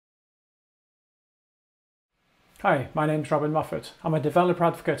Hi, my name's Robin Moffat. I'm a developer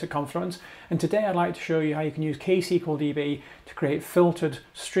advocate at Confluent, and today I'd like to show you how you can use ksqlDB to create filtered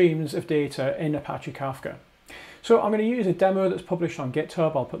streams of data in Apache Kafka. So I'm going to use a demo that's published on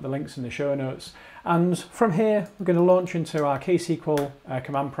GitHub. I'll put the links in the show notes. And from here, we're going to launch into our ksql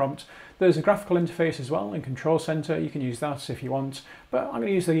command prompt. There's a graphical interface as well in Control Center. You can use that if you want, but I'm going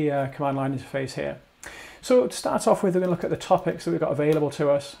to use the command line interface here. So to start off with, we're going to look at the topics that we've got available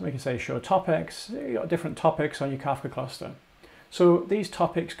to us. We can say show topics. You've got different topics on your Kafka cluster. So these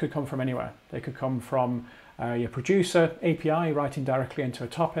topics could come from anywhere. They could come from your producer API writing directly into a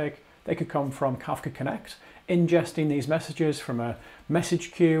topic. They could come from Kafka Connect, ingesting these messages from a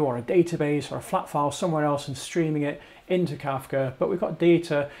message queue or a database or a flat file somewhere else and streaming it into Kafka. But we've got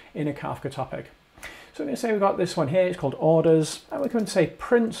data in a Kafka topic. So we're going to say we've got this one here. It's called orders. And we're going to say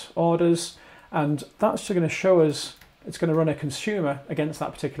print orders. And that's going to show us, it's going to run a consumer against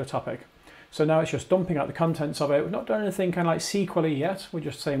that particular topic. So now it's just dumping out the contents of it. We've not done anything kind of like SQL-y yet. We're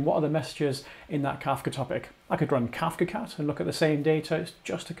just saying what are the messages in that Kafka topic. I could run Kafka cat and look at the same data. It's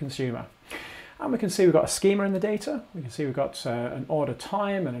just a consumer. And we can see we've got a schema in the data. We can see we've got an order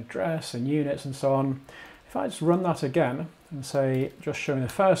time, an address, and units, and so on. If I just run that again and say, just showing the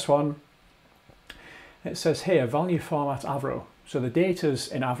first one, it says here, value format Avro. So the data's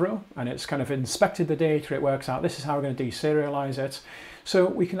in Avro and it's kind of inspected the data, it works out this is how we're going to deserialize it. So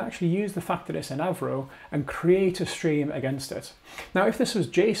we can actually use the fact that it's in Avro and create a stream against it. Now if this was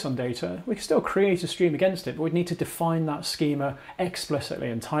JSON data, we could still create a stream against it, but we'd need to define that schema explicitly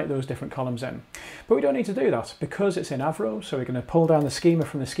and type those different columns in. But we don't need to do that because it's in Avro, so we're going to pull down the schema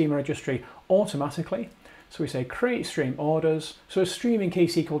from the schema registry automatically. So we say create stream orders. So a stream in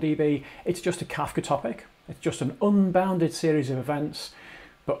ksqlDB, it's just a Kafka topic. It's just an unbounded series of events,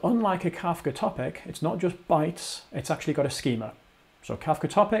 but unlike a Kafka topic, it's not just bytes, it's actually got a schema. So Kafka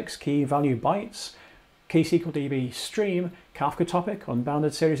topics, key value bytes, ksqlDB stream, Kafka topic,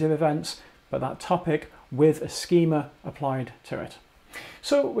 unbounded series of events, but that topic with a schema applied to it.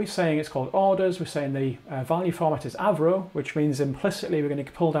 So we're saying it's called orders, we're saying the value format is Avro, which means implicitly we're going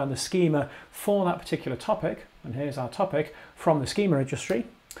to pull down the schema for that particular topic, and here's our topic from the schema registry.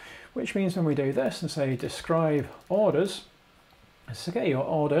 Which means when we do this and say describe orders, it's okay, your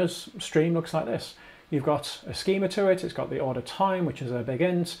orders stream looks like this. You've got a schema to it, it's got the order time, which is a big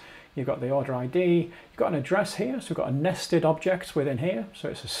int, you've got the order ID, you've got an address here, so we've got a nested object within here, so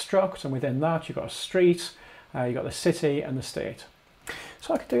it's a struct, and within that you've got a street, you've got the city and the state.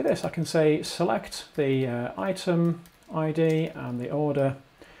 So I can do this, I can say select the item ID and the order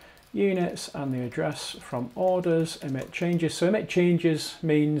units and the address from orders, emit changes. So emit changes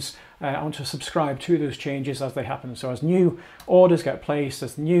means I want to subscribe to those changes as they happen. So as new orders get placed,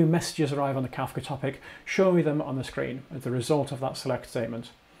 as new messages arrive on the Kafka topic, show me them on the screen as the result of that select statement.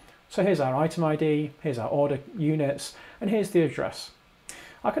 So here's our item ID, here's our order units, and here's the address.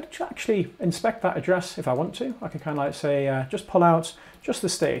 I could actually inspect that address if I want to. I can kind of like say, just pull out just the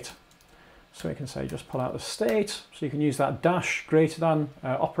state. So we can say just pull out the state, so you can use that dash greater than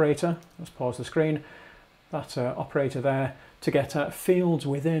operator, let's pause the screen, that operator there to get fields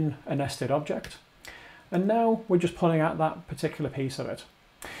within a nested object. And now we're just pulling out that particular piece of it.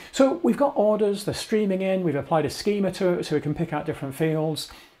 So we've got orders, they're streaming in, we've applied a schema to it so we can pick out different fields.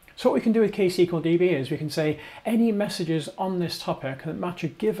 So what we can do with ksqlDB is we can say any messages on this topic that match a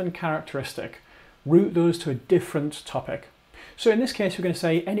given characteristic, route those to a different topic. So in this case, we're going to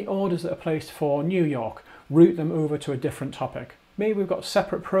say any orders that are placed for New York, route them over to a different topic. Maybe we've got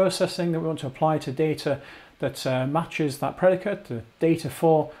separate processing that we want to apply to data that matches that predicate, the data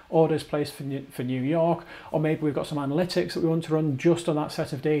for orders placed for New York, or maybe we've got some analytics that we want to run just on that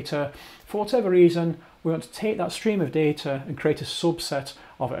set of data. For whatever reason, we want to take that stream of data and create a subset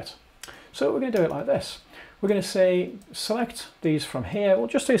of it. So we're going to do it like this. We're going to say select these from here. We'll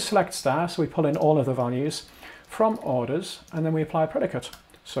just do select star, so we pull in all of the values from orders, and then we apply a predicate.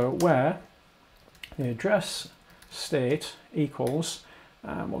 So where the address state equals,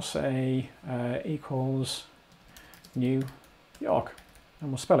 and we'll say equals New York, and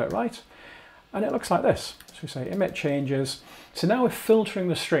we'll spell it right. And it looks like this. So we say emit changes. So now we're filtering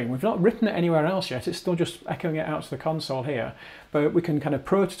the stream. We've not written it anywhere else yet. It's still just echoing it out to the console here. But we can kind of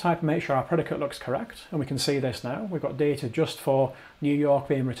prototype and make sure our predicate looks correct. And we can see this now. We've got data just for New York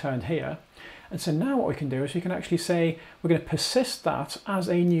being returned here. And so now what we can do is we can actually say we're going to persist that as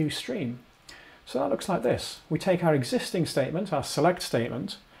a new stream. So that looks like this. We take our existing statement, our select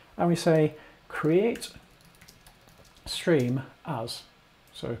statement, and we say create stream as.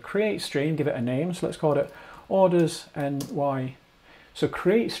 So create stream, give it a name. So let's call it orders NY So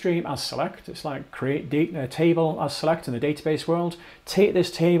create stream as select, it's like create table as select in the database world. Take this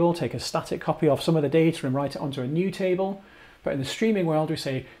table, take a static copy of some of the data and write it onto a new table. But in the streaming world, we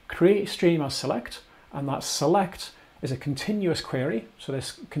say create stream as select, and that select is a continuous query. So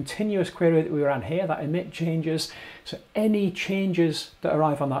this continuous query that we ran here, that emit changes. So any changes that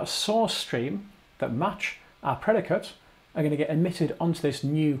arrive on that source stream that match our predicate are going to get emitted onto this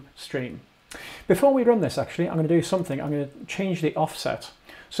new stream. Before we run this, actually, I'm going to do something. I'm going to change the offset.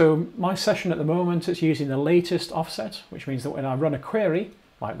 So my session at the moment, it's using the latest offset, which means that when I run a query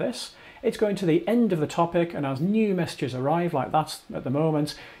like this, it's going to the end of the topic, and as new messages arrive like that at the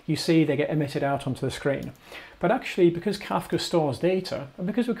moment, you see they get emitted out onto the screen. But actually, because Kafka stores data, and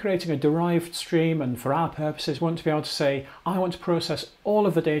because we're creating a derived stream, and for our purposes, we want to be able to say, I want to process all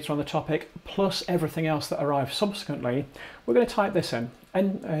of the data on the topic plus everything else that arrives subsequently, we're going to type this in,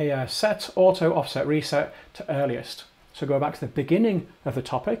 and set auto.offset.reset to earliest. So go back to the beginning of the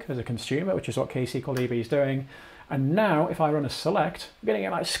topic as a consumer, which is what ksqlDB is doing. And now if I run a select, I'm going to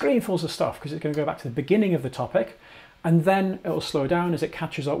get like screenfuls of stuff because it's going to go back to the beginning of the topic, and then it will slow down as it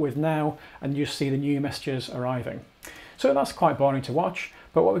catches up with now, and you see the new messages arriving. So that's quite boring to watch,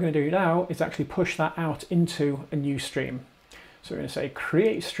 but what we're going to do now is actually push that out into a new stream. So we're going to say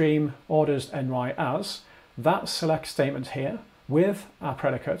create stream orders ny as that select statement here with our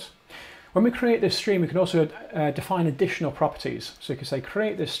predicate. When we create this stream, we can also define additional properties. So you can say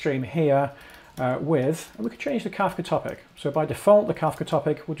create this stream here with, and we can change the Kafka topic. So by default, the Kafka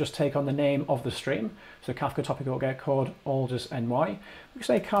topic will just take on the name of the stream. So the Kafka topic will get called orders ny. We can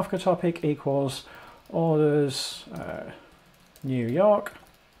say Kafka topic equals orders New York.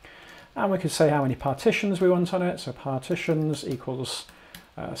 And we can say how many partitions we want on it. So partitions equals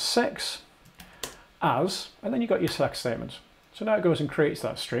 6 as, and then you've got your select statement. So now it goes and creates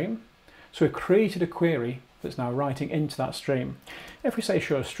that stream. So we've created a query that's now writing into that stream. If we say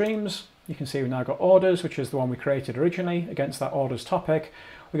show streams, you can see we've now got orders, which is the one we created originally against that orders topic.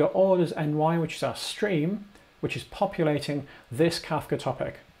 We got orders ny, which is our stream, which is populating this Kafka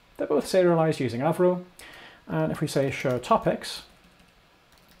topic. They're both serialized using Avro. And if we say show topics,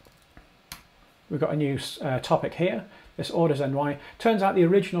 we've got a new topic here, this orders ny. Turns out the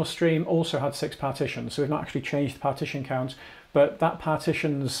original stream also had 6 partitions, so we've not actually changed the partition count, but that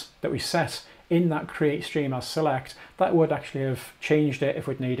partitions that we set in that create stream as select, that would actually have changed it if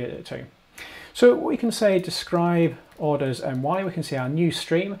we'd needed it to. So we can say describe orders ny, we can see our new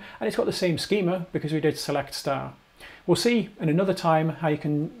stream, and it's got the same schema because we did select star. We'll see in another time how you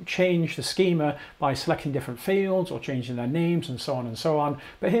can change the schema by selecting different fields or changing their names and so on,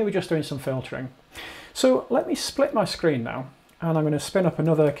 but here we're just doing some filtering. So let me split my screen now, and I'm going to spin up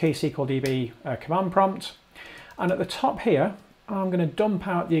another ksqlDB command prompt, and at the top here I'm going to dump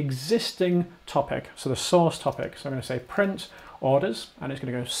out the existing topic, so the source topic. So I'm going to say print orders, and it's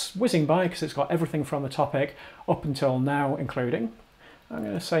going to go whizzing by because it's got everything from the topic up until now including. I'm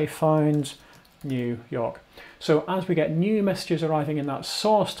going to say find New York. So as we get new messages arriving in that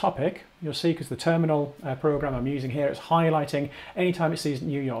source topic, you'll see because the terminal program I'm using here, it's highlighting anytime it sees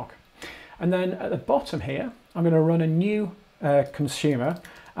New York. And then at the bottom here, I'm going to run a new consumer,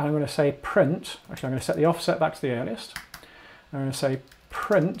 and I'm going to say print, actually I'm going to set the offset back to the earliest. I'm going to say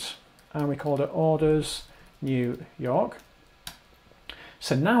print, and we called it orders New York.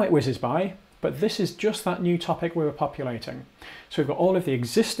 So now it whizzes by, but this is just that new topic we were populating. So we've got all of the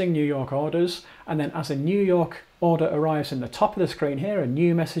existing New York orders, and then as a New York order arrives in the top of the screen here, a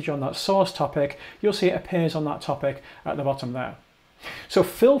new message on that source topic, you'll see it appears on that topic at the bottom there. So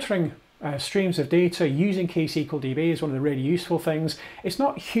filtering streams of data using ksqlDB is one of the really useful things. It's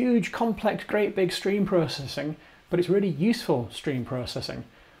not huge, complex, great big stream processing, but it's really useful stream processing.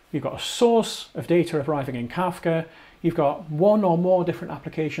 You've got a source of data arriving in Kafka, you've got one or more different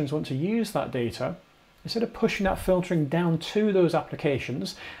applications want to use that data. Instead of pushing that filtering down to those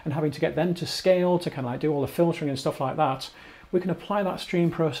applications and having to get them to scale to kind of like do all the filtering and stuff like that, we can apply that stream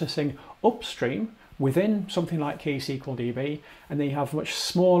processing upstream within something like ksqlDB, and then you have much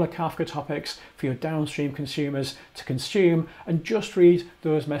smaller Kafka topics for your downstream consumers to consume and just read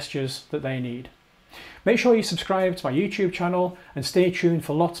those messages that they need. Make sure you subscribe to my YouTube channel and stay tuned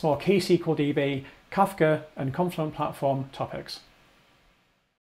for lots more ksqlDB, Kafka and Confluent Platform topics.